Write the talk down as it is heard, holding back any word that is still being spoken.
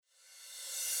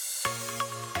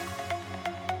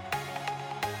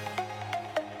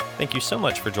Thank you so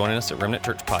much for joining us at Remnant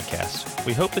Church Podcast.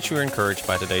 We hope that you are encouraged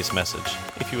by today's message.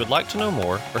 If you would like to know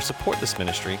more or support this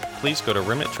ministry, please go to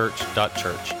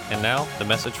remnantchurch.church. And now, the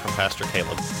message from Pastor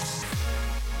Caleb.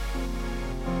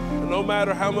 No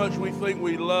matter how much we think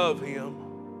we love Him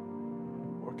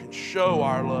or can show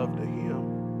our love to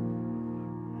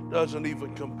Him, it doesn't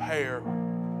even compare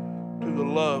to the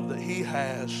love that He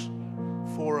has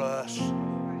for us.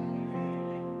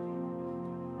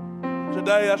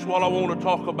 Today, that's what I want to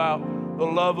talk about, the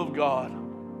love of God.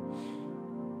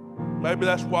 Maybe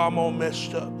that's why I'm all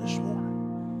messed up this morning.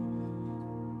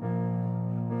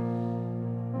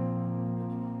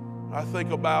 I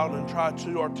think about and try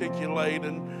to articulate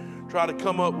and try to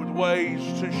come up with ways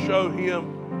to show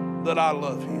Him that I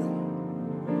love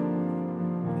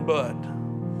Him. But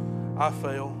I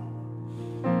fail.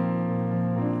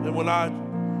 And when I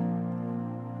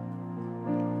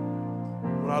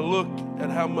look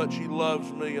at how much He loves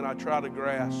me and I try to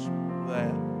grasp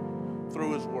that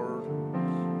through His Word,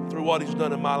 through what He's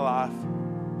done in my life,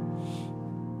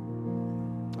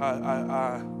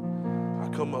 I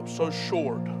come up so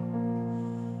short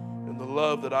in the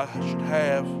love that I should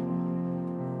have for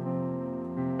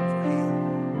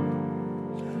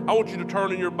Him. I want you to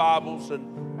turn in your Bibles, and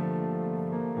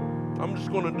I'm just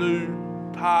going to do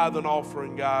tithe and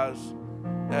offering, guys,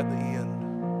 at the end.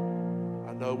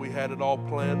 I know we had it all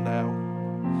planned out,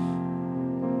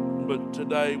 but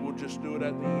today we'll just do it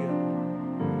at the end.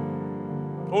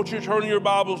 I want you to turn your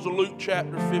Bibles to Luke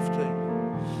chapter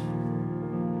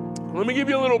 15. Let me give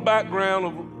you a little background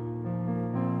of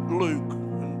Luke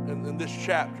in this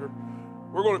chapter.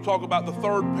 We're going to talk about the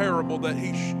third parable that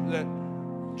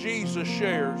Jesus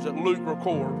shares, that Luke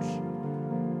records.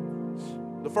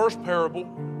 The first parable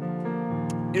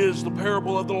is the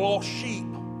parable of the lost sheep.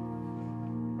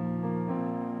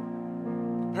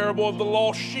 Parable of the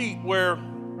lost sheep, where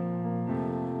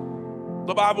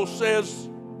the Bible says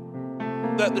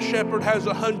that the shepherd has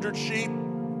 100 sheep.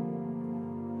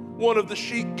 One of the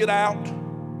sheep get out,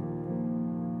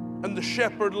 and the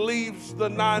shepherd leaves the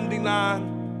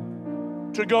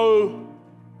 99 to go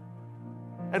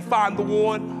and find the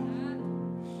one.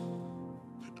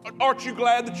 Aren't you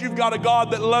glad that you've got a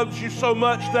God that loves you so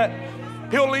much that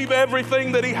He'll leave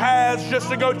everything that He has just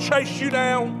to go chase you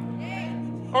down?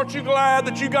 Aren't you glad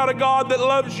that you got a God that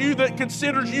loves you, that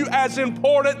considers you as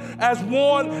important as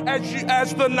one,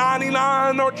 as the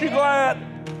 99? Aren't you glad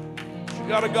you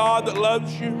got a God that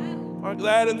loves you like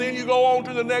that? And then you go on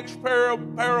to the next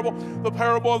parable, the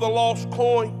parable of the lost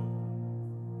coin.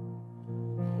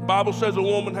 The Bible says a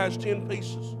woman has 10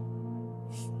 pieces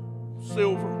of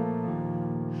silver.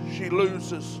 She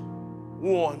loses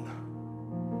one,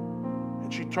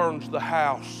 and she turns the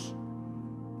house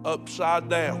upside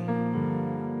down,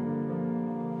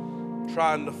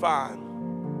 trying to find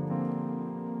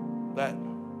that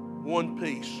one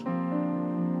piece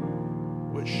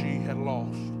which she had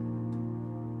lost.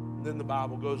 Then the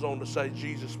Bible goes on to say,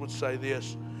 Jesus would say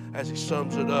this as He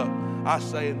sums it up. I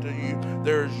say unto you,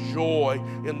 there is joy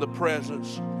in the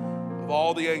presence of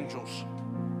all the angels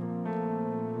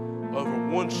over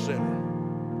one sinner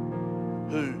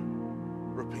who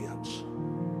repents.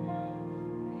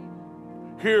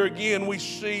 Here again we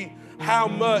see how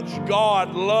much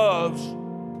God loves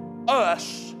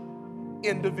us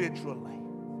individually.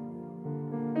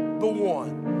 The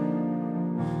one.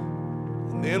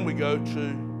 And then we go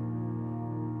to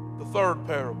the third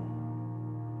parable,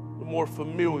 the more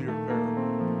familiar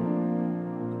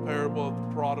parable, the parable of the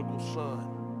prodigal son.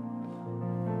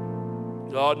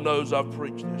 God knows I've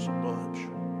preached this a bunch.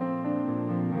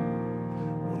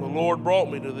 When the Lord brought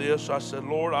me to this, I said,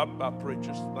 Lord, I preach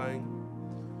this thing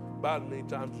about as many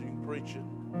times as you can preach it,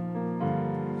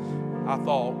 I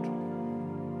thought.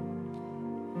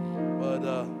 But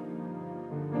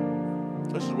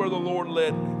this is where the Lord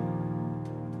led me.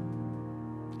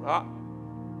 The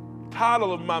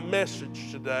title of my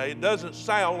message today doesn't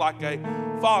sound like a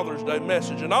Father's Day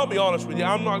message. And I'll be honest with you,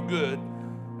 I'm not good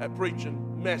at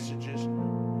preaching messages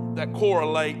that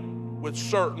correlate with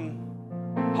certain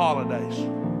holidays.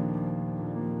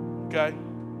 Okay?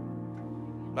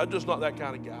 I'm just not that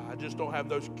kind of guy. I just don't have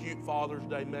those cute Father's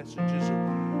Day messages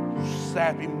or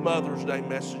sappy Mother's Day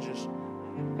messages.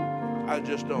 I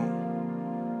just don't.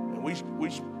 And we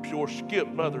sure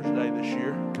skipped Mother's Day this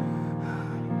year.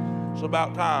 It's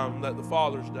about time that the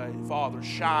fathers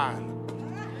shine.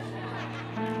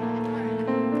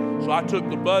 So I took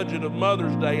the budget of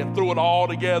Mother's Day and threw it all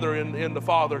together in the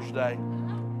Father's Day.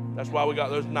 That's why we got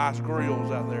those nice grills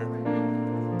out there.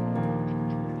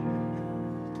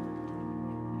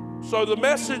 So the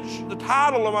message, the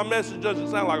title of my message doesn't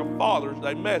sound like a Father's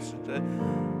Day message. But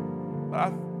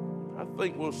I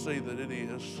think we'll see that it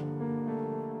is.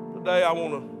 Today I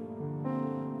want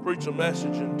to preach a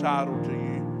message entitled to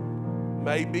you,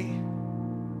 Maybe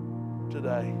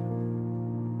Today.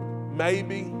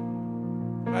 Maybe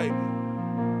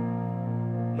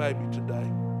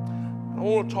today. I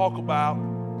want to talk about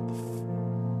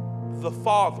the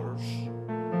Father's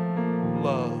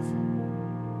love.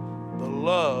 The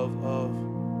love of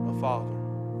a Father.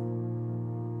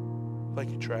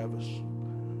 Thank you, Travis.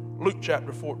 Luke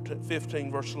chapter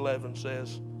 15, verse 11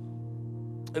 says,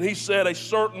 and he said, a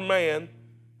certain man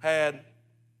had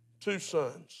 2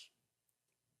 sons.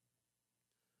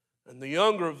 And the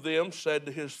younger of them said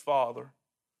to his father,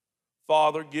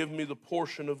 Father, give me the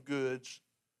portion of goods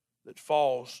that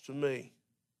falls to me.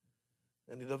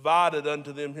 And he divided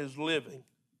unto them his living.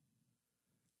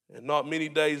 And not many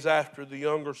days after, the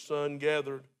younger son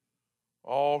gathered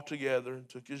all together and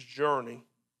took his journey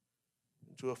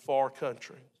into a far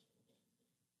country.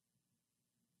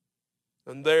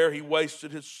 And there he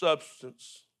wasted his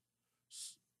substance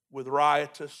with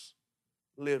riotous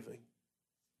living.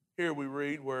 Here we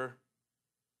read where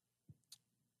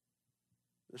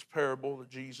this parable that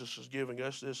Jesus is giving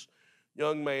us, this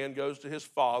young man goes to his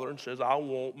father and says, I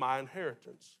want my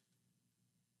inheritance.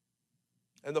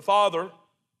 And the father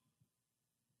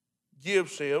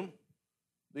gives him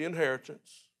the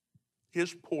inheritance,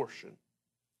 his portion.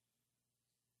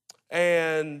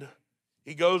 And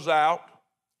he goes out,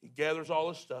 he gathers all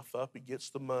his stuff up, he gets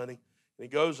the money, and he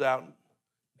goes out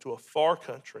to a far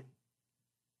country,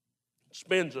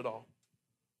 spends it all,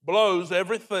 blows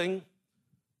everything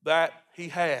that he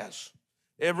has,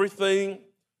 everything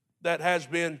that has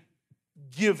been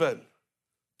given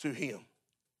to him.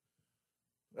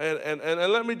 And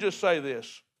let me just say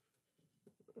this,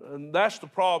 and that's the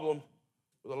problem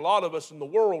with a lot of us in the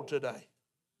world today,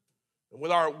 and with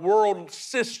our world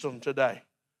system today.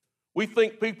 We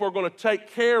think people are going to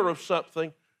take care of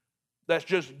something that's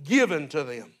just given to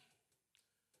them.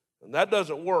 And that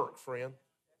doesn't work, friend.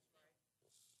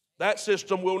 That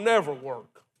system will never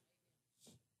work.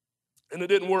 And it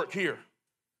didn't work here.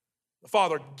 The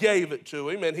father gave it to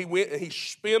him, and he went and he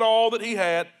spent all that he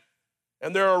had,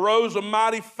 and there arose a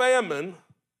mighty famine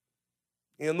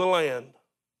in the land,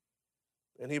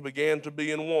 and he began to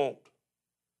be in want.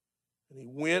 And he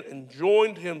went and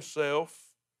joined himself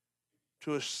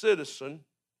to a citizen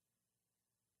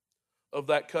of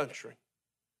that country.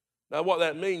 Now, what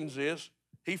that means is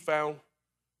he found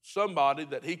somebody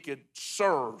that he could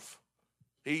serve.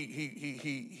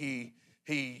 He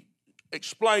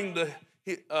explained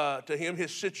to him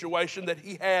his situation, that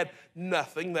he had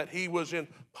nothing, that he was in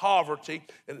poverty,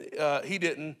 and he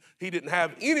didn't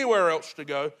have anywhere else to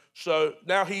go. So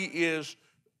now he is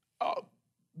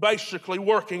basically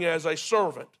working as a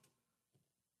servant.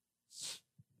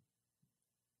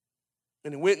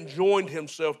 And he went and joined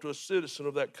himself to a citizen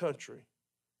of that country,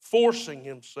 forcing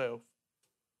himself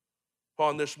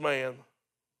upon this man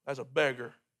as a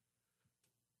beggar.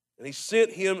 And he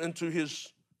sent him into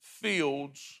his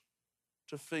fields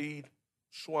to feed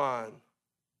swine.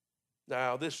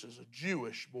 Now, this is a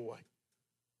Jewish boy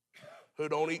who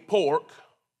don't eat pork,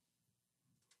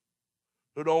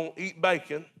 who don't eat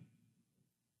bacon.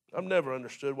 I've never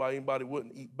understood why anybody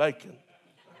wouldn't eat bacon,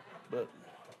 but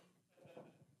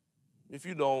if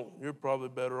you don't, you're probably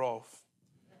better off.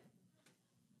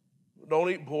 Don't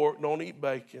eat pork, don't eat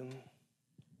bacon.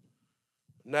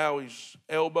 Now he's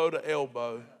elbow to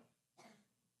elbow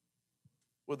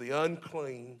with the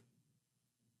unclean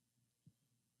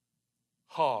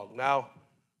hog. Now,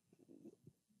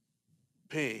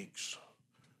 pigs.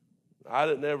 I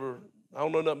don't know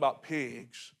nothing about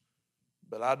pigs,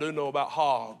 but I do know about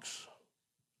hogs.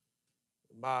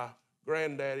 My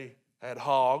granddaddy had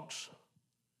hogs,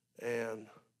 and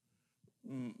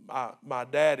my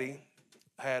daddy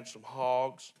had some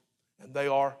hogs, and they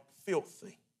are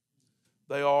filthy.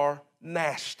 They are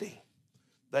nasty.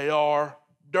 They are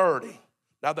dirty.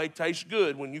 Now, they taste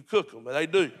good when you cook them, they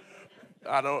do.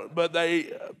 But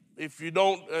if you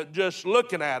don't just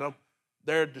looking at them,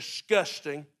 they're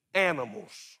disgusting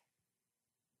animals.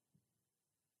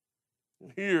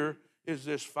 And here is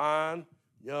this fine,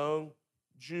 young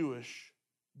Jewish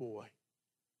boy,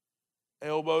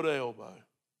 elbow to elbow,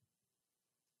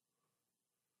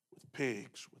 with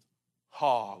pigs, with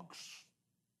hogs,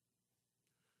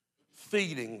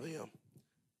 feeding them.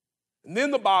 And then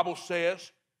the Bible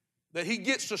says that he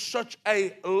gets to such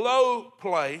a low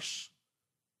place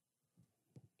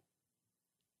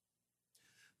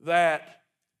that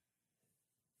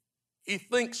he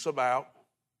thinks about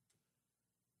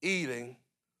eating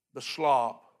the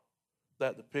slop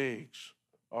that the pigs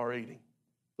are eating.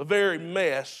 The very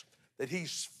mess that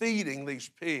he's feeding these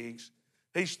pigs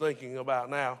He's thinking about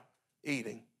now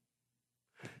eating.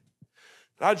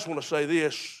 I just want to say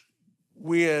this.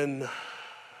 When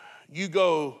you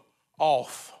go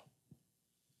off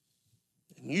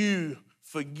and you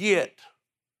forget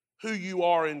who you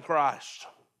are in Christ,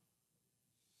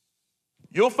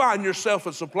 you'll find yourself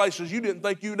in some places you didn't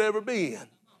think you'd ever be in.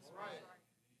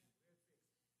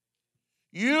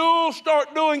 You'll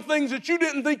start doing things that you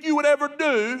didn't think you would ever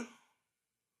do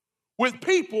with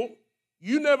people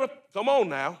you never, come on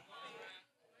now.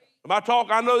 Am I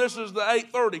talking? I know this is the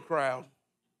 8:30 crowd.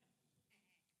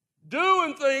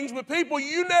 Doing things with people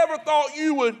you never thought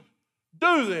you would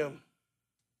do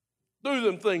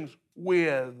them things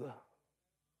with.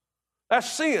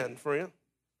 That's sin, friend.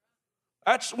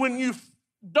 That's when you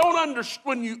don't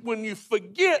understand, when you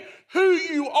forget who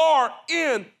you are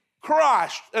in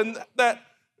Christ and that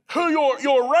who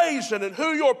you're raising and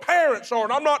who your parents are.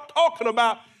 And I'm not talking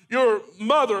about your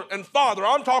mother and father.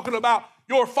 I'm talking about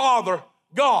your Father,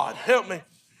 God. Help me.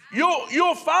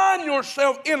 You'll find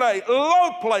yourself in a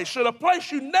low place, in a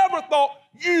place you never thought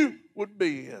you would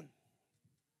be in.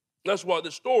 That's what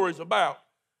this story is about.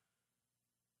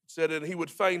 It said that he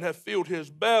would fain have filled his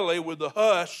belly with the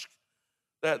husk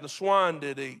that the swine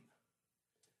did eat.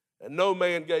 And no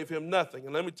man gave him nothing.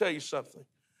 And let me tell you something.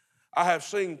 I have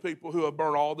seen people who have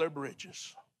burned all their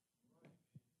bridges.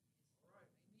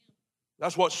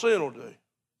 That's what sin will do.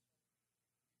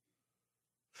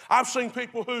 I've seen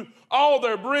people who all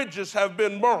their bridges have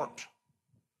been burnt.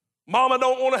 Mama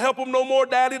don't want to help them no more.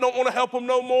 Daddy don't want to help them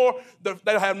no more.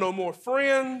 They have no more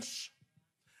friends.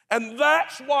 And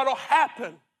that's what will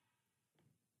happen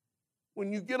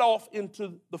when you get off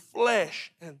into the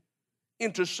flesh and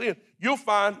into sin. You'll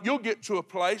find you'll get to a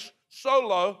place so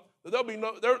low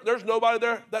that there's nobody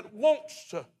there that wants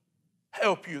to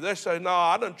help you. They say, no,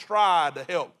 I done tried to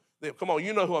help them. Come on,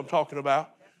 you know who I'm talking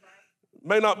about. It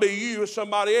may not be you, it's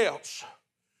somebody else.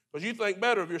 Because you think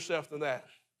better of yourself than that.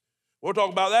 We'll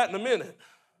talk about that in a minute.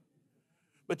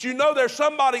 But you know there's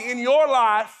somebody in your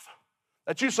life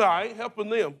that you say, I ain't helping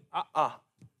them.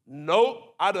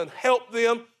 Nope, I done helped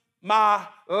them my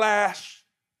last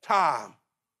time.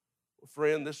 Well,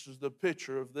 friend, this is the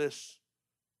picture of this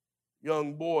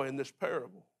young boy in this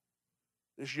parable.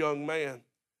 This young man.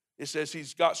 It says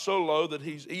he's got so low that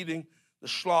he's eating the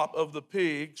slop of the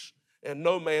pigs, and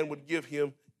no man would give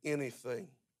him anything.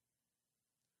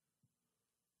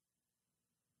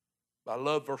 I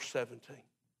love verse 17.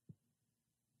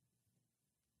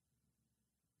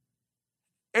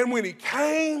 And when he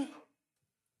came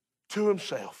to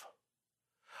himself,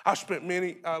 I've spent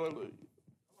many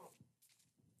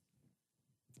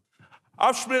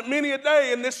a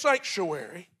day in this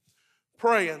sanctuary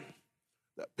praying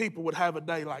that people would have a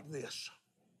day like this.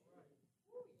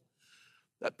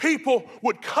 That people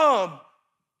would come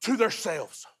to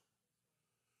themselves.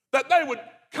 That they would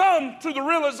come to the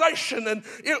realization and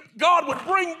God would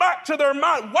bring back to their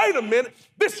mind, wait a minute,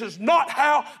 this is not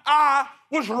how I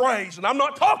was raised. And I'm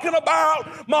not talking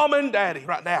about mama and daddy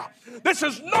right now. This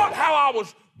is not how I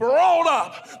was brought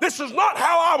up. This is not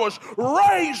how I was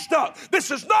raised up. This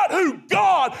is not who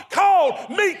God called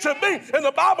me to be. And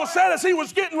the Bible said as he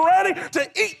was getting ready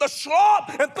to eat the slop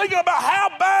and thinking about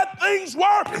how bad things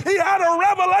were, he had a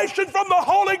revelation from the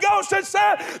Holy Ghost that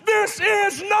said, this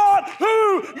is not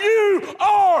who you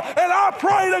are. And I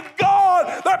pray to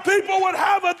God that people would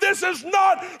have a this is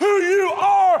not who you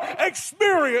are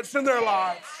experience in their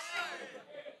lives.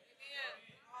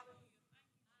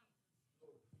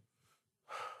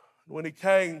 When he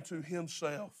came to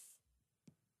himself,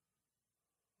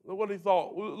 look what he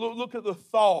thought. Look at the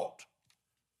thought.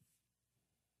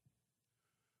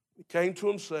 He came to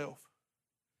himself.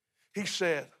 He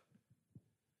said,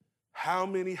 how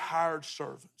many hired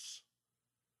servants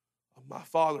of my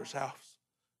father's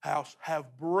house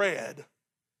have bread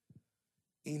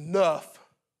enough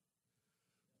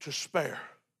to spare?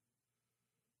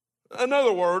 In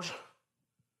other words,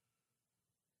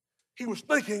 he was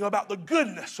thinking about the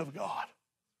goodness of God.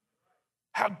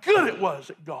 How good it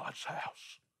was at God's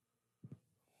house.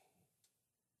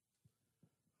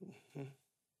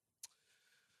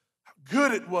 How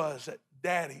good it was at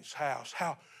Daddy's house.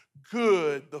 How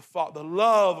good the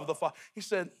love of the Father. He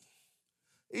said,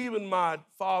 even my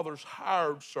father's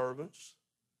hired servants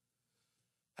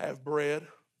have bread.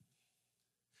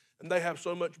 And they have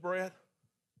so much bread,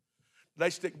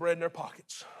 they stick bread in their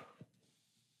pockets.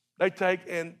 They take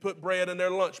and put bread in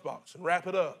their lunchbox and wrap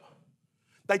it up.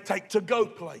 They take to-go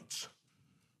plates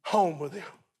home with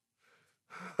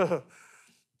them.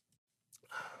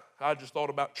 I just thought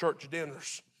about church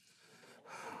dinners.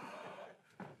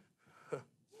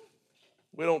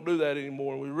 We don't do that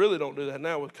anymore. We really don't do that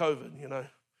now with COVID, you know.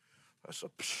 I said,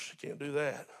 you can't do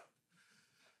that,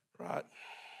 right?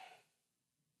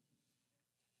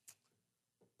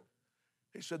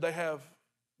 He said they have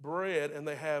bread and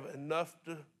they have enough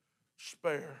to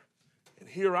spare. And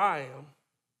here I am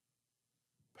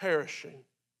perishing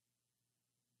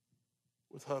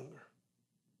with hunger.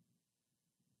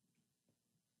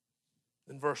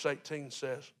 And verse 18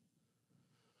 says,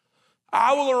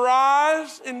 I will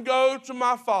arise and go to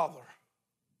my father.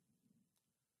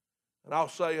 And I'll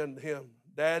say unto him,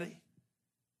 Daddy,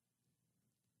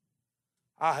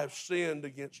 I have sinned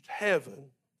against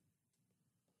heaven.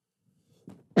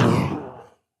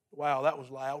 Wow, that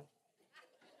was loud.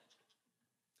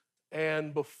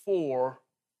 And before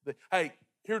hey,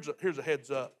 here's a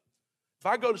heads up. If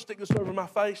I go to stick this over my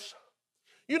face,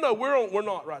 you know we're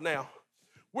not right now.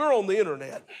 We're on the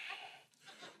internet.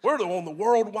 We're on the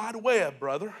World Wide Web,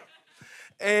 brother.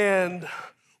 And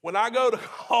when I go to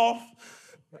cough,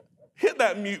 hit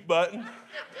that mute button,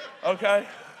 okay?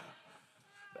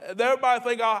 Everybody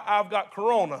think I've got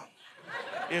corona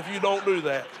if you don't do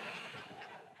that.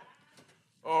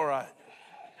 All right.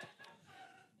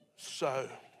 So,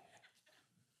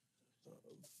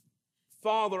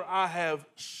 Father, I have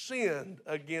sinned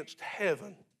against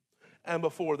heaven and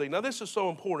before thee. Now, this is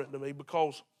so important to me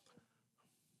because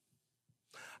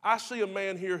I see a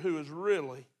man here who is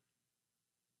really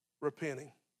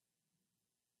repenting.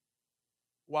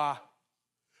 Why?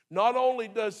 Not only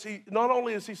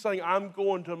is he saying, I'm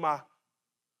going to my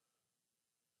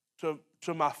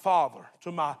father,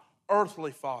 to my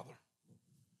earthly father,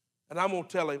 and I'm going to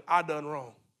tell him I done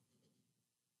wrong.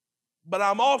 But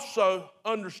I'm also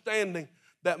understanding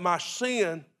that my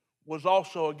sin was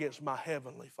also against my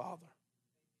heavenly Father.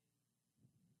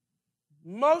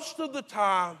 Most of the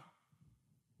time,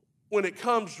 when it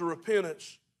comes to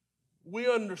repentance,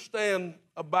 we understand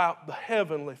about the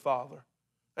heavenly Father.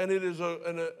 And it is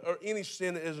any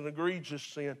sin is an egregious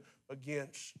sin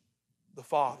against the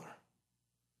Father.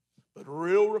 But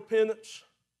real repentance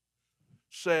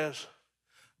says,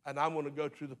 and I'm going to go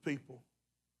to the people,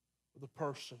 the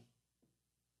person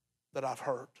that I've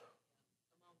hurt.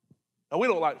 Now, we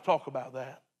don't like to talk about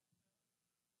that,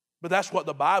 but that's what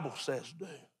the Bible says do.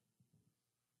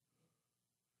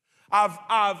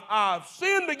 I've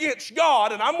sinned against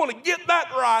God, and I'm going to get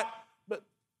that right, but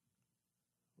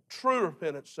true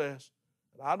repentance says,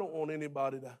 and I don't want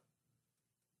anybody to,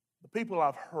 the people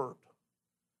I've hurt,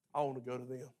 I want to go to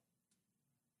them.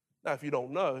 Now, if you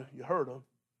don't know, you hurt them,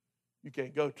 you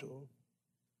can't go to them.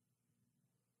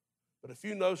 But if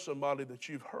you know somebody that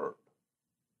you've hurt,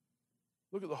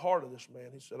 look at the heart of this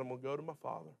man. He said, I'm going to go to my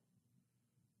father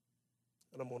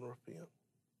and I'm going to repent.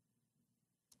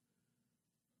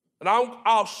 And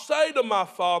I'll say to my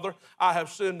father, I have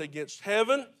sinned against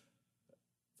heaven,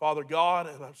 Father God,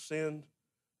 and I've sinned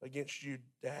against you,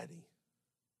 Daddy.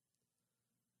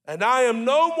 And I am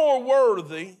no more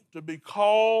worthy to be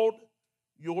called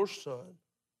your son.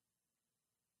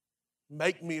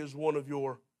 Make me as one of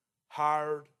your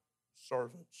hired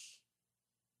servants.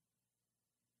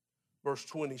 Verse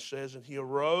 20 says, and he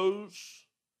arose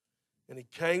and he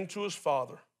came to his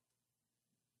father.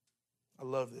 I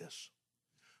love this.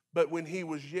 But when he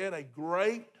was yet a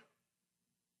great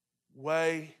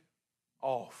way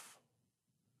off,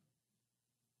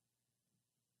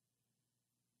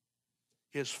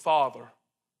 his father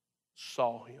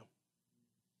saw him.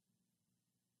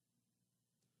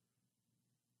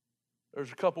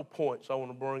 There's a couple points I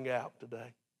want to bring out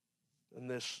today in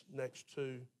this next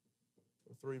 2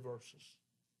 or 3 verses.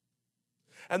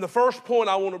 And the first point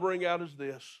I want to bring out is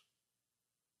this.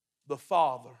 The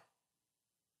Father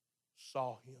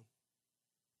saw him.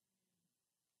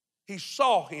 He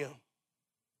saw him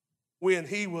when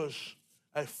he was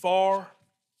afar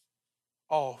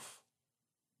off.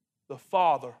 The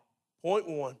Father, point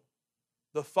 1,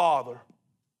 the Father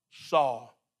saw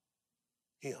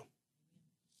him.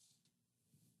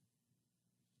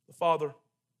 The Father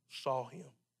saw him.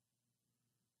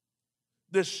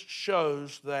 This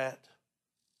shows that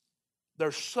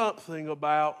there's something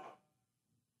about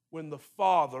when the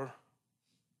Father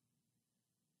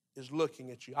is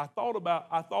looking at you. I thought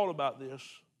about this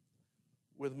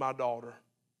with my daughter.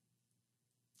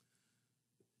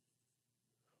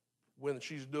 When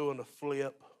she's doing a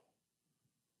flip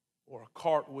or a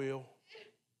cartwheel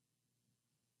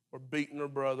or beating her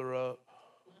brother up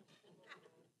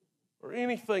or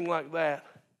anything like that,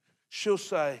 she'll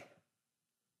say,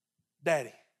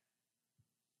 Daddy,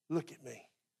 look at me.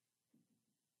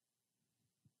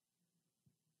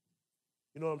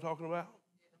 You know what I'm talking about?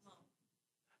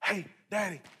 Hey,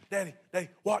 Daddy,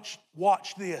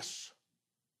 watch this.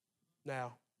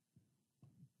 Now,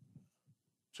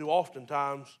 too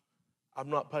oftentimes, I'm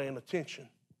not paying attention.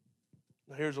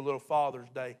 Now here's a little Father's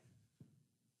Day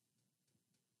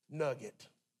nugget.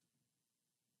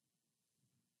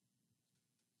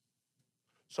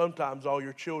 Sometimes all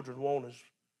your children want is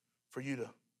for you to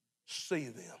see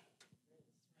them.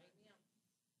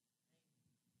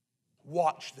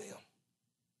 Watch them.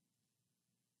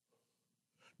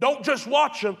 Don't just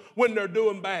watch them when they're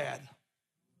doing bad.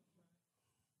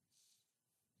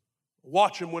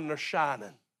 Watch them when they're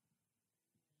shining.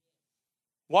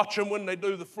 Watch them when they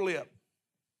do the flip.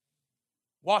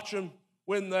 Watch them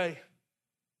when they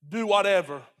do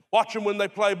whatever. Watch them when they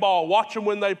play ball. Watch them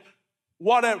when they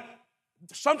whatever.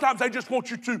 Sometimes they just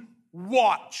want you to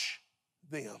watch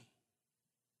them.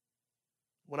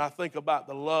 When I think about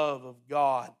the love of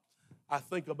God, I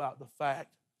think about the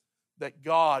fact that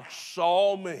God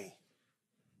saw me,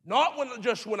 not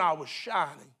just when I was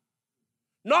shining,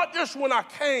 not just when I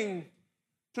came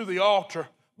to the altar,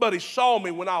 but He saw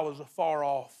me when I was afar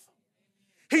off.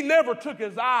 He never took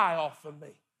His eye off of me.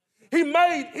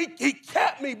 He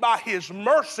kept me by His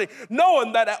mercy,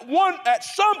 knowing that at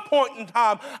some point in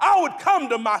time, I would come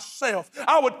to myself.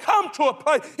 I would come to a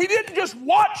place. He didn't just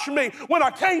watch me when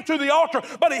I came to the altar,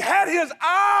 but He had His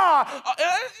eye.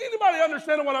 Anybody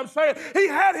understanding what I'm saying? He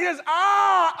had His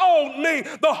eye on me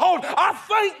the whole. I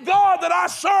thank God that I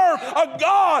serve a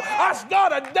God. I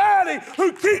got a daddy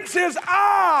who keeps His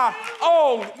eye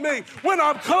on me when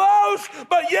I'm close,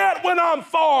 but yet when I'm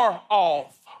far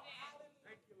off.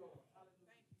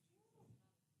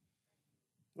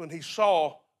 When He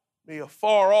saw me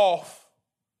afar off,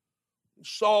 He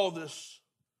saw this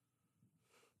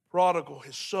prodigal,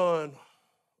 his son,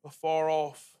 afar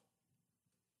off.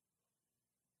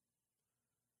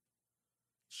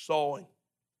 Saw him.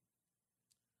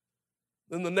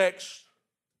 Then the next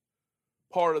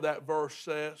part of that verse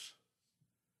says,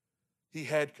 He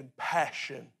had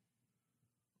compassion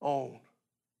on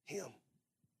him.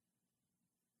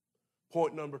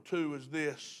 Point number 2 is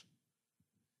this.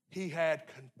 He had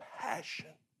compassion.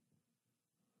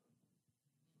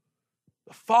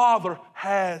 The Father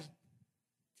has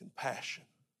compassion.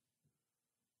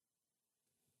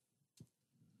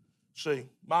 See,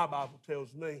 my Bible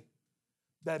tells me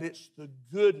that it's the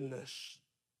goodness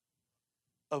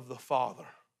of the Father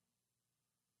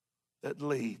that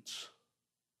leads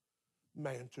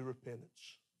man to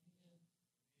repentance.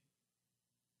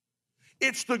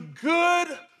 It's the good,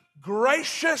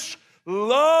 gracious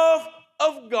love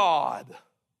of God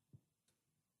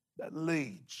that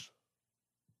leads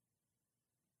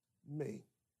me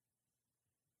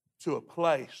to a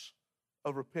place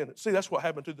of repentance. See, that's what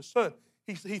happened to the son.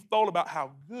 He thought about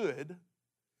how good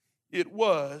it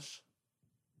was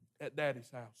at Daddy's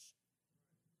house.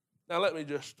 Now, let me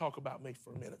just talk about me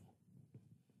for a minute.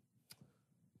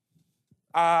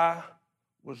 I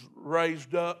was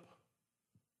raised up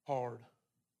hard.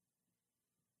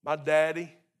 My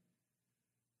daddy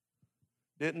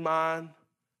didn't mind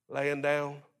laying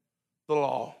down the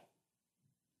law.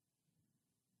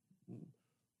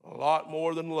 A lot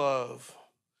more than love,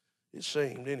 it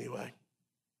seemed anyway.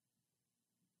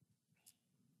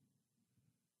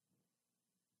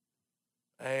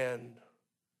 And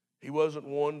he wasn't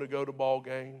one to go to ball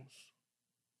games.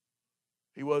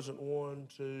 He wasn't one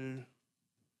to,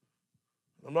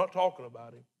 I'm not talking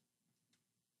about him.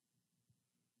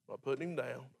 I'm not putting him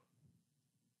down.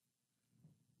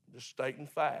 Just stating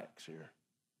facts here.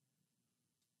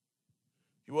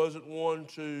 He wasn't one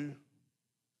to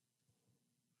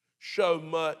show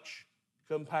much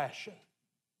compassion.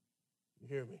 You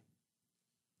hear me?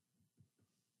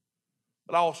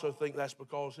 But I also think that's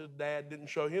because his dad didn't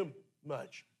show him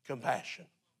much compassion.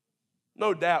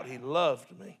 No doubt he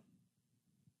loved me.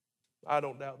 I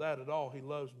don't doubt that at all. He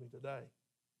loves me today.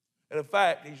 And in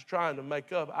fact, he's trying to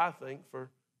make up, I think, for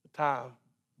the time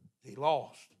he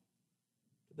lost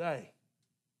today.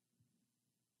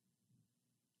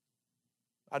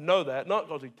 I know that, not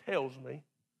because he tells me.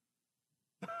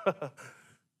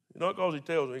 Not because he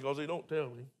tells me, because he don't tell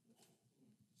me.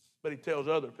 But he tells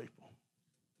other people.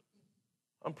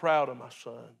 I'm proud of my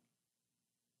son.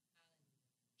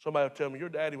 Somebody will tell me, your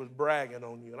daddy was bragging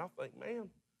on you. And I think, man,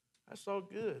 that's all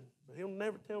good. But he'll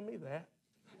never tell me that.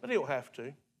 But he don't have to.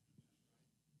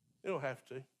 He don't have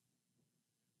to.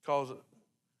 Because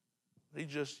he's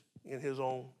just in his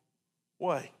own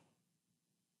way.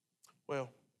 Well,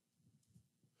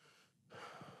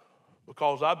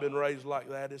 because I've been raised like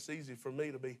that, it's easy for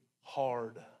me to be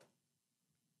hard.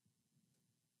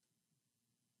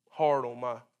 Hard on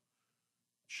my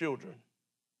children,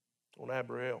 on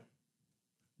Abriel,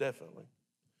 definitely.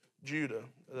 Judah,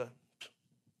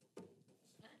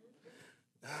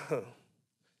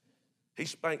 he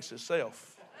spanks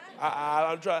himself.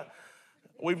 I'm trying.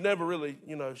 We've never really,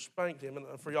 spanked him.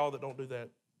 And for y'all that don't do that,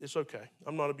 it's okay.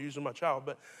 I'm not abusing my child.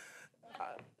 But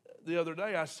the other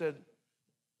day I said,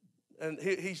 and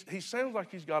he sounds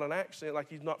like he's got an accent, like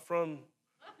he's not from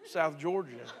South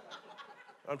Georgia.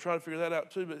 I'm trying to figure that out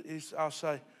too, but I'll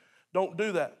say, don't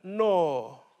do that.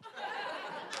 No.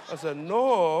 I said,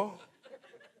 no.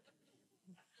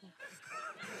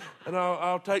 And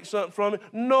I'll take something from it.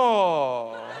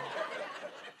 No.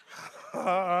 All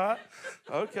right.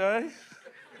 Okay.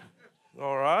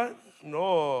 All right.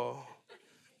 No.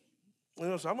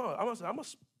 So I'm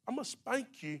gonna spank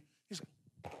you. He said,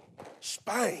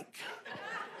 spank.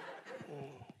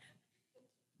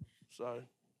 So,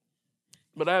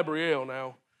 but Abrielle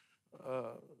now,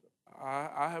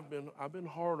 I've been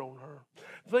hard on her.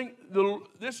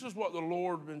 This is what the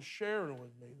Lord been sharing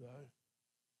with me though.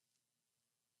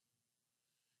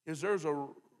 Is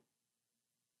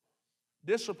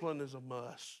discipline is a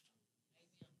must.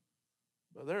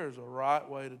 But there is a right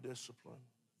way to discipline.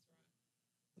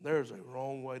 There is a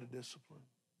wrong way to discipline.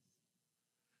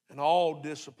 And all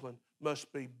discipline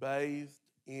must be bathed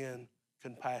in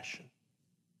compassion.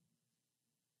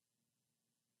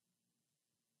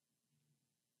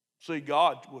 See,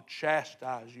 God will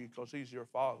chastise you because He's your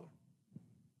Father.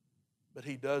 But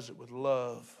He does it with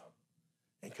love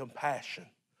and compassion,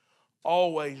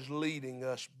 always leading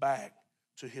us back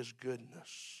to His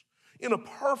goodness in a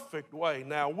perfect way.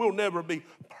 Now, we'll never be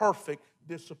perfect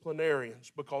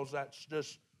disciplinarians because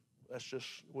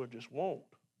we just won't.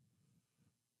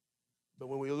 But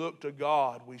when we look to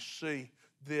God, we see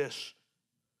this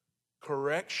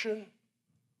correction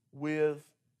with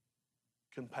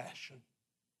compassion.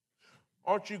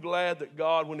 Aren't you glad that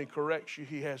God, when He corrects you,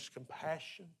 He has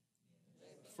compassion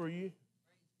for you?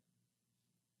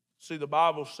 See, the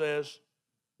Bible says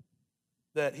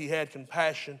that He had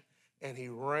compassion and He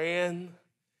ran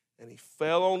and He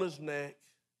fell on His neck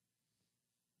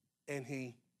and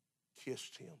He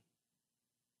kissed Him.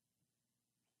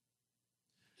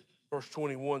 Verse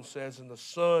 21 says, and the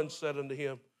son said unto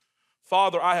Him,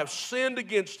 Father, I have sinned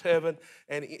against heaven.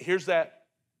 And here's that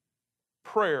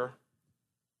prayer,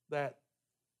 that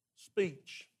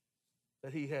speech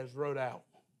that he has wrote out.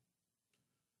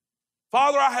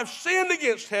 Father, I have sinned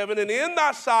against heaven and in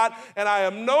thy sight, and I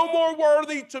am no more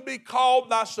worthy to be called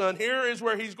thy son. Here is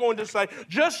where he's going to say,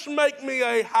 just make me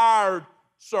a hired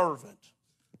servant.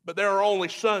 But there are only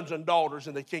sons and daughters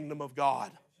in the kingdom of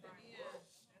God.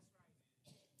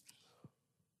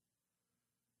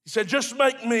 He said, just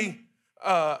make me,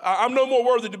 I'm no more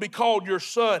worthy to be called your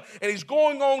son. And he's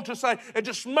going on to say, and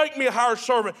just make me a hired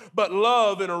servant. But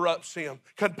love interrupts him.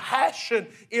 Compassion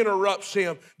interrupts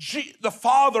him. The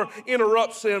Father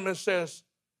interrupts him and says,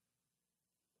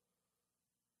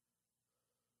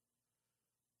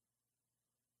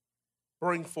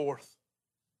 bring forth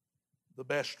the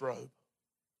best robe.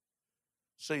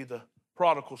 See, the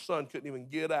prodigal son couldn't even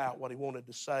get out what he wanted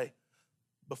to say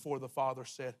before the Father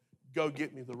said, go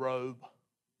get me the robe.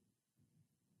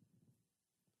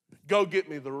 Go get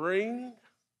me the ring.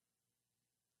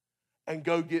 And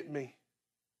go get me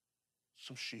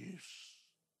some shoes.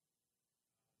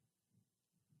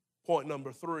 Point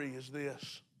number 3 is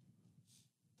this.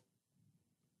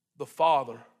 The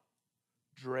Father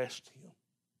dressed him.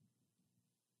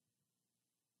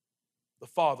 The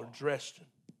Father dressed him.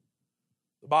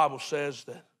 The Bible says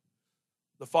that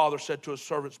the Father said to his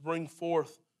servants, bring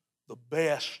forth the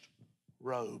best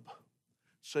robe.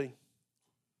 See,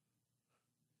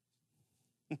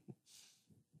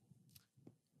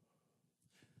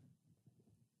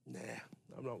 nah,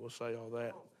 I'm not going to say all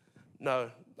that.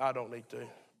 No, I don't need to.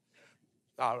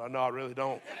 No, I really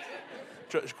don't.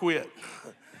 Just quit.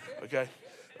 Okay.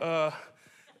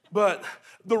 But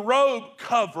the robe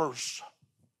covers.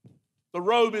 The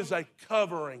robe is a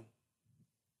covering.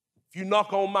 If you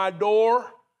knock on my door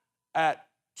at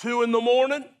 2 in the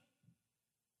morning,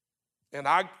 and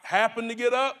I happen to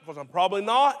get up, because I'm probably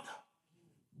not,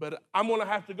 but I'm going to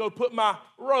have to go put my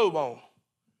robe on,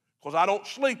 because I don't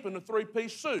sleep in a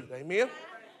 3-piece suit, amen?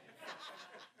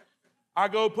 I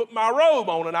go put my robe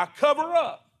on and I cover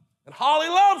up. And Holly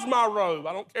loves my robe.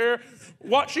 I don't care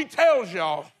what she tells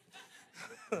y'all.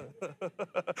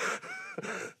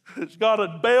 It's got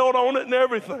a belt on it and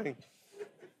everything.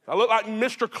 I look like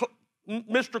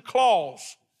Mr.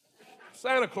 Claus,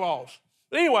 Santa Claus.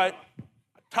 But anyway,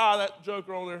 I tie that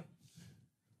joker on there.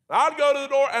 I'd go to the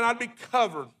door and I'd be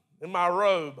covered in my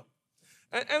robe.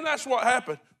 And that's what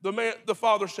happened. The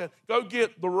father said, go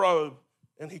get the robe.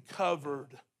 And he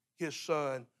covered his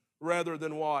son rather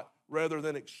than what? Rather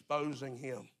than exposing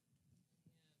him.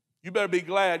 You better be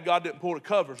glad God didn't pull the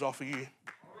covers off of you.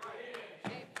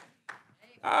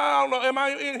 I don't know. Am I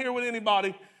in here with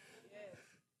anybody?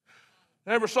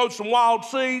 Ever sowed some wild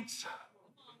seeds?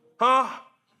 Huh?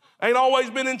 Ain't always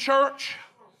been in church?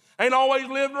 Ain't always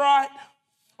lived right?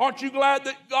 Aren't you glad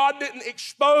that God didn't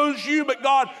expose you, but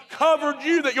God covered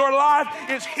you, that your life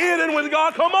is hidden with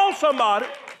God? Come on, somebody.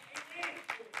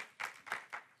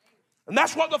 And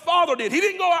that's what the Father did. He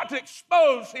didn't go out to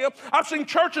expose him. I've seen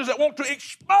churches that want to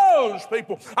expose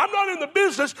people. I'm not in the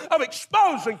business of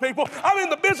exposing people. I'm in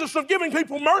the business of giving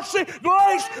people mercy,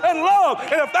 grace, and love.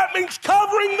 And if that means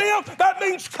covering them, that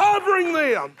means covering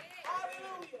them.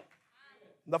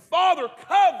 The Father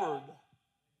covered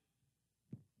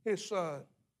his Son.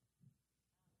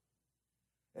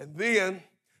 And then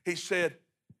he said,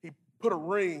 he put a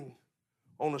ring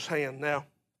on his hand. Now,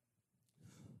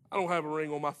 I don't have a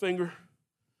ring on my finger,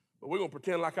 but we're going to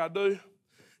pretend like I do.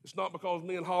 It's not because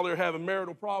me and Holly are having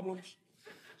marital problems.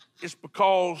 It's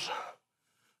because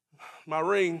my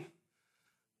ring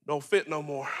don't fit no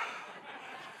more.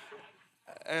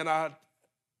 And I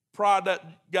pried that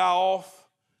guy off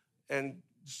and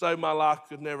saved my life,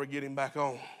 could never get him back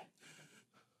on.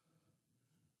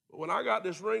 But when I got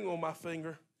this ring on my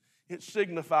finger, it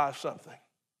signifies something.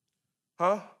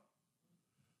 Huh?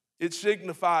 It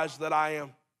signifies that I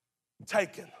am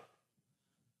taken.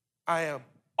 I am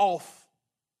off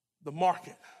the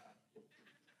market.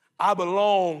 I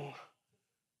belong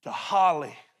to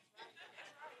Holly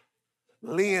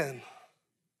Lynn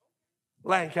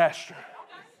Lancaster.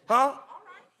 Huh?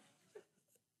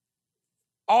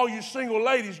 All you single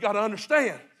ladies got to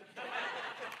understand.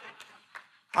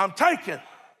 I'm taken.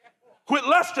 Quit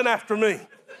lusting after me.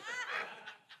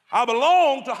 I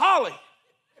belong to Holly.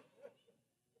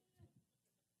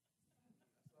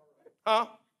 Huh?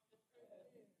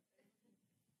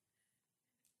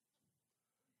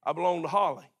 I belong to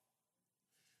Holly.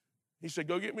 He said,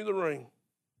 go get me the ring.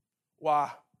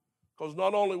 Why? Because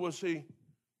not only was he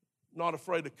not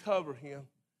afraid to cover him,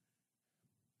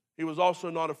 he was also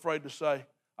not afraid to say,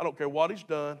 I don't care what he's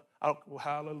done.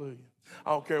 Hallelujah.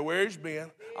 I don't care where he's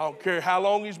been. I don't care how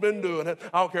long he's been doing it.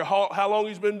 I don't care how long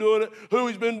he's been doing it, who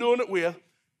he's been doing it with.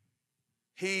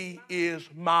 He is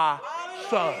my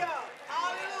son.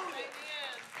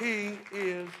 He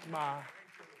is my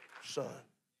son.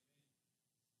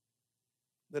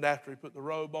 Then after he put the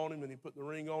robe on him and he put the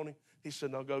ring on him, he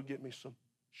said, now go get me some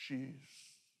shoes.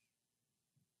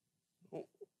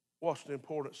 What's the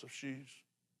importance of shoes?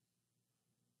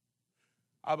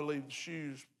 I believe the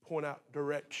shoes point out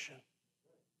direction.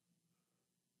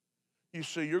 You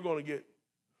see, you're going to get,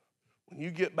 when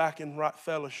you get back in right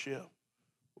fellowship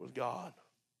with God,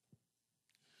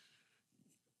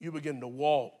 you begin to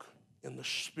walk in the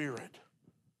Spirit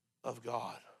of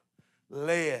God,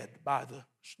 led by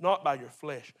not by your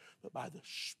flesh, but by the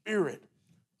Spirit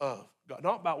of God.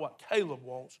 Not about what Caleb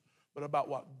wants, but about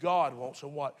what God wants.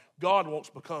 And what God wants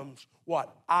becomes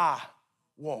what I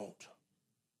want.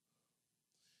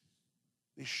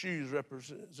 These shoes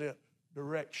represent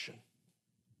direction.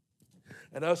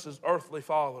 And us as earthly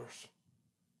fathers,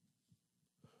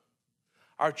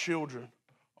 our children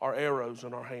are arrows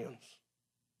in our hands.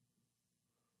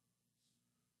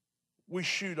 We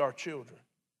shoot our children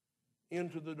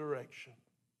into the direction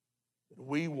that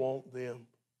we want them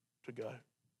to go.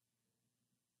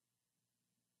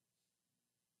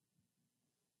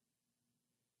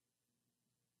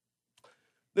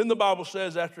 Then the Bible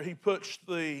says after he puts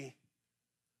the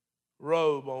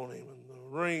robe on him and the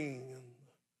ring and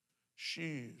the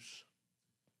shoes,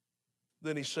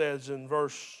 then he says in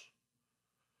verse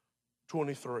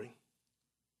 23,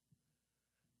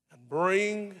 and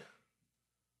bring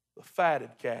the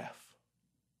fatted calf.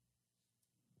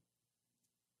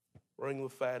 Bring the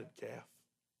fatted calf.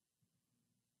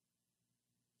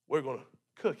 We're going to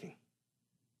cook him.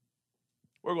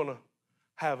 We're going to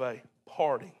have a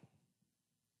party.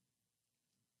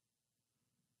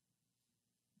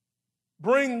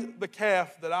 Bring the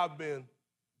calf that I've been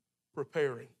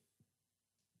preparing,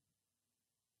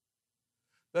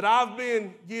 that I've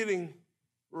been getting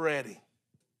ready.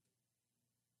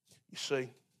 You see,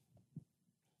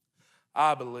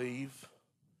 I believe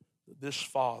that this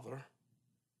father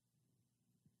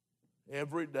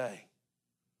every day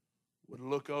would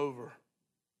look over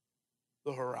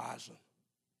the horizon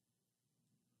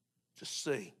to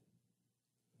see,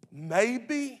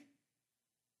 maybe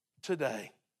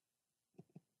today,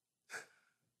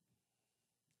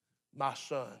 my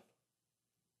son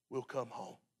will come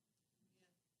home.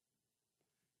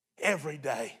 Every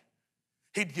day,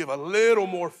 he'd give a little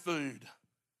more food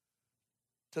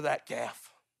to that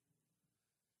calf.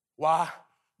 Why?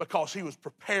 Because he was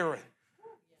preparing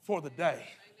for the day.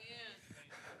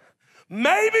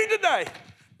 Maybe today,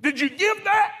 Did you give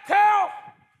that cow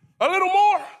a little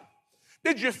more?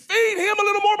 Did you feed him a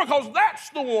little more? Because that's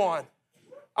the one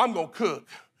I'm going to cook.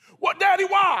 What, Daddy,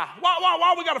 why?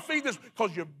 Why we got to feed this?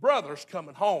 Because your brother's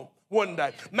coming home one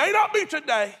day. May not be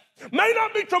today, may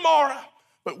not be tomorrow,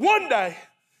 but one day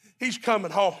he's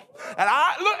coming home. And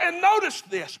and notice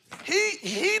this.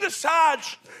 He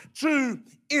decides to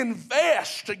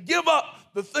invest, to give up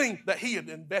the thing that he had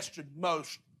invested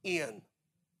most in,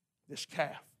 this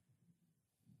calf.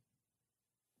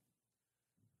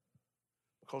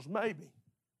 Because maybe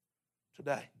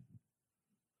today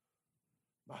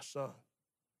my son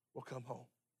will come home.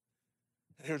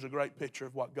 And here's a great picture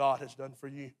of what God has done for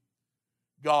you.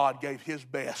 God gave his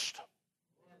best.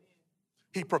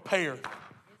 He prepared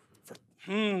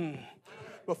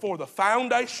before the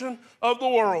foundation of the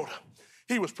world.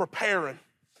 He was preparing,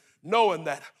 knowing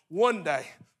that one day,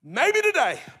 maybe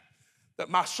today, that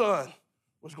my son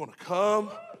was going to come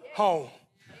home.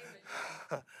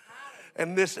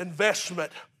 And this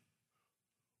investment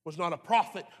was not a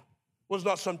prophet, was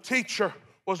not some teacher,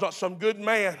 was not some good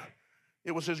man.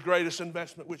 It was his greatest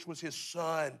investment, which was his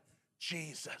son,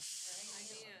 Jesus.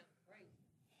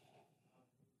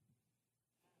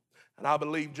 And I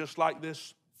believe just like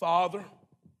this father,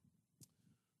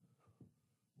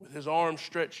 with his arms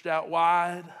stretched out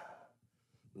wide,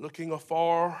 looking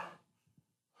afar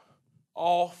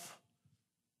off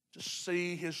to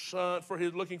see his son,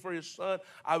 looking for his son,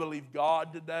 I believe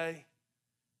God today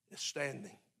is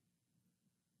standing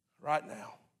right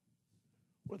now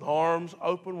with arms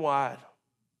open wide,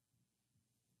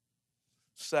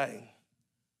 saying,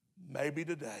 maybe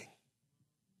today,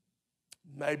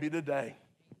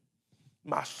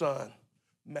 my son,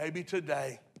 maybe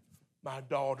today, my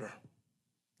daughter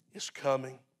is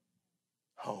coming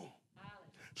home.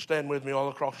 Stand with me all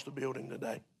across the building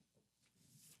today.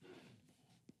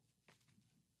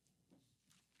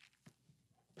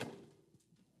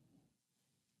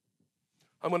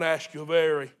 I'm going to ask you a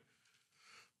very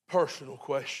personal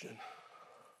question.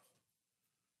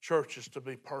 Church is to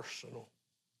be personal.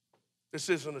 This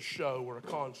isn't a show or a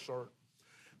concert.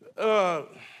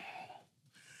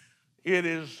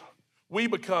 We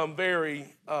become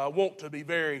want to be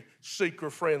very seeker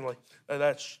friendly.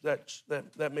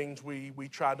 That means we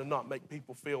try to not make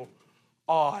people feel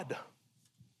odd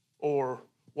or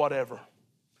whatever.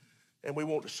 And we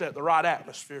want to set the right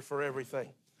atmosphere for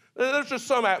everything. There's just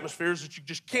some atmospheres that you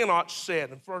just cannot set.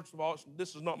 And first of all,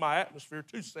 this is not my atmosphere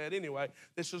to set anyway.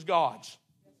 This is God's.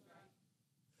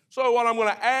 So what I'm going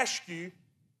to ask you,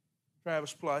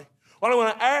 Travis, play. What I'm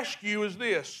going to ask you is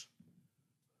this.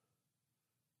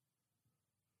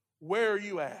 Where are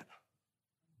you at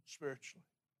spiritually?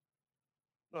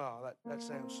 Oh, that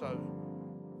sounds so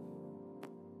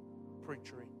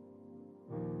preachery.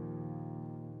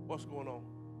 What's going on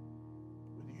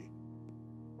with you?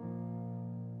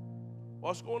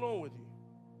 What's going on with you?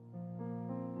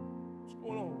 What's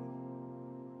going on with you?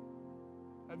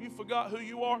 Have you forgot who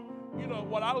you are? You know,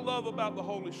 what I love about the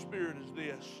Holy Spirit is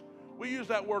this. We use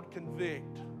that word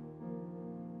convict.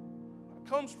 It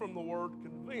comes from the word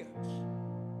convince.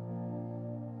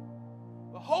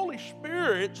 The Holy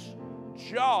Spirit's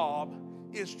job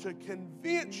is to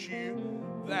convince you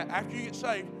that after you get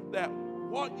saved, that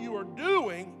what you are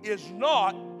doing is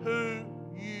not who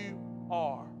you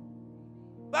are.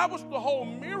 That was the whole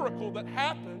miracle that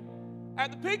happened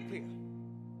at the pig pen.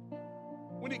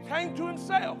 When he came to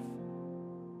himself,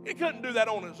 he couldn't do that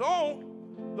on his own.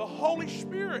 The Holy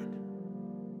Spirit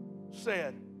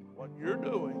said, what you're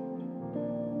doing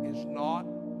is not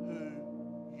who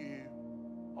you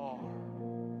are.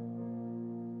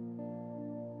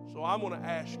 So I'm going to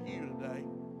ask you today,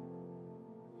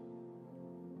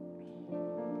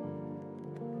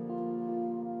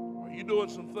 are you doing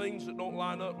some things that don't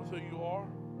line up with who you are?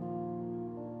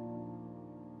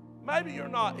 Maybe you're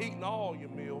not eating all your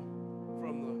meal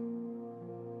from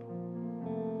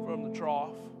the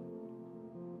trough.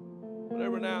 But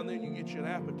every now and then you get you an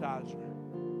appetizer.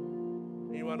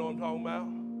 Anybody know what I'm talking about?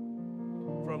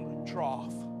 From the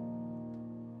trough.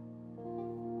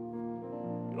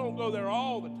 You don't go there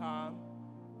all the time,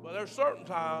 but there's certain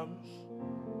times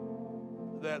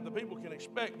that the people can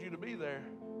expect you to be there.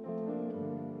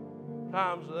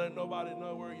 Times that ain't nobody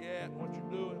know where you're at and what you're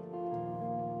doing.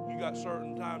 You got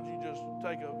certain times you just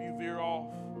you veer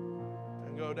off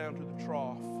and go down to the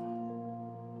trough.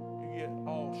 You get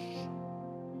all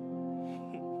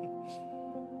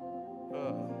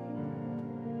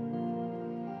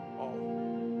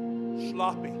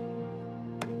sloppy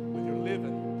with your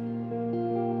living,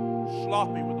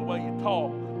 sloppy with the way you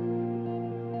talk.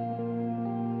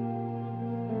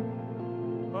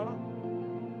 Huh?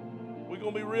 We're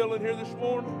going to be real in here this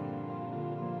morning?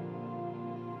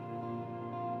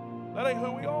 That ain't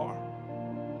who we are.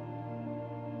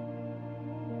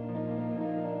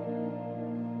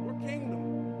 We're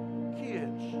kingdom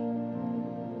kids.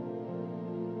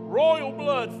 Royal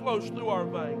blood flows through our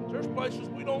veins. There's places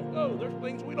we don't go. There's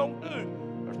things we don't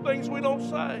do. There's things we don't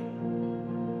say.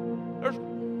 There's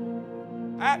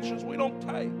actions we don't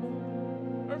take.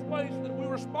 There's ways that we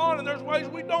respond and there's ways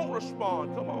we don't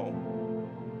respond. Come on.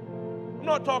 I'm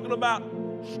not talking about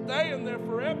staying there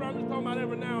forever. I'm just talking about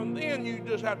every now and then you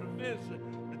just have to visit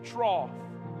the trough.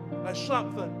 There's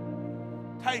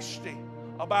something tasty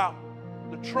about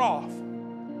the trough.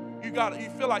 You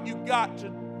feel like you got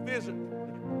to visit.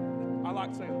 I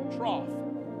like saying the trough.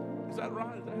 Is that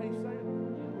right? Is that how you say it?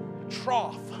 The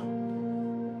trough.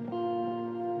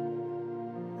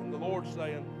 And the Lord's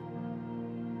saying,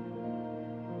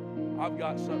 I've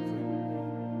got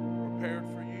something prepared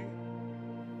for you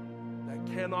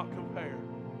that cannot compare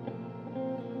to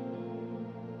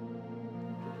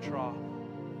the trough.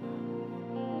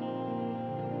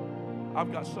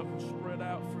 I've got something spread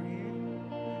out for you.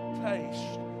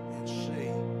 Taste and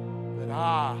see that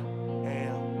I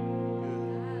am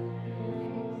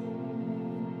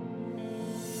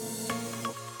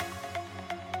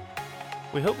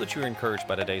We hope that you were encouraged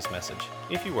by today's message.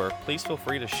 If you were, please feel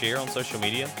free to share on social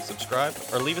media, subscribe,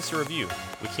 or leave us a review.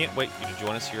 We can't wait for you to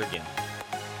join us here again.